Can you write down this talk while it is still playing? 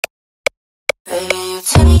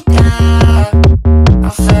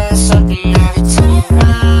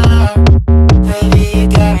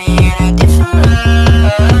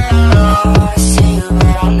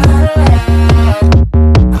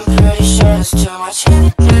too much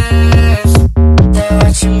evidence. They're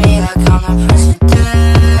watching me like I'm the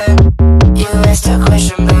president. You asked a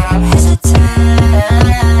question but I'm hesitant.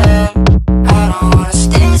 I don't wanna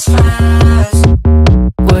stay as friends.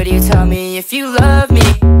 Would you tell me if you love me?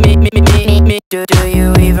 Do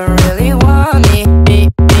you even really want me?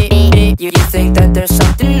 You think that there's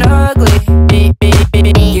something ugly?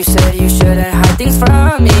 You said you shouldn't hide things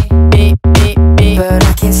from me, but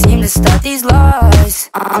I can't seem to stop these lies.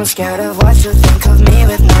 I'm scared of what you think of me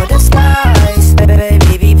with no disguise.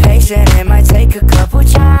 Baby, be patient, it might take a couple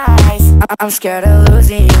tries. I'm scared of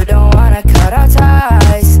losing you, don't wanna cut our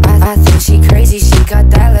ties. I think she crazy, she got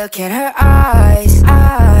that look in her eyes.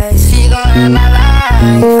 She gon' end my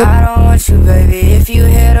life. I don't want you, baby, if you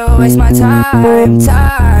here to waste my time.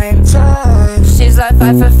 She's like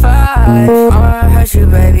 5 for 5. I'ma hurt you,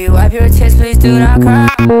 baby, wipe your tears, please do not cry.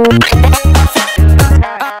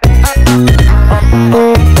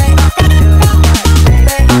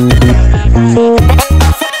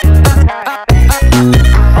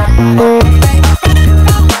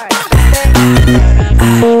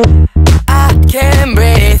 I can't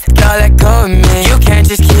breathe, girl, let go of me. You can't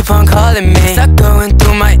just keep on calling me. Stop going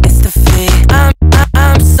through my Insta feed.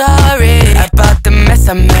 I'm sorry about the mess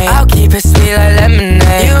I made. I'll keep it sweet like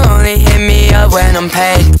lemonade. You only hit me up when I'm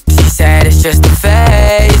paid. She said it's just a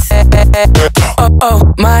phase. Oh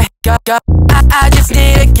my God, I just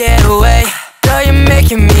need to get away. Girl, you're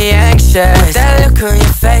making me anxious. That look on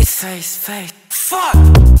your face. Fuck.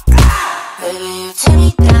 Baby, you take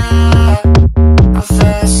me down. I'm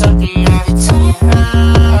feeling something every time you're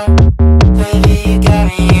around. Baby, you got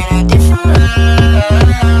me in a different world.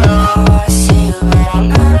 I wanna see you, but I'm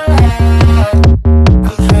not allowed.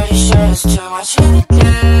 I'm pretty sure there's too much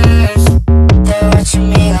evidence. They're watching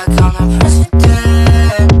me like I'm the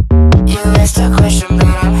president. You asked a question, but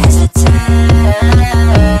I'm hesitant.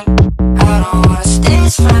 I don't wanna stay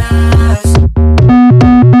as friends.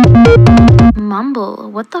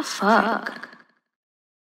 Mumble, what the fuck?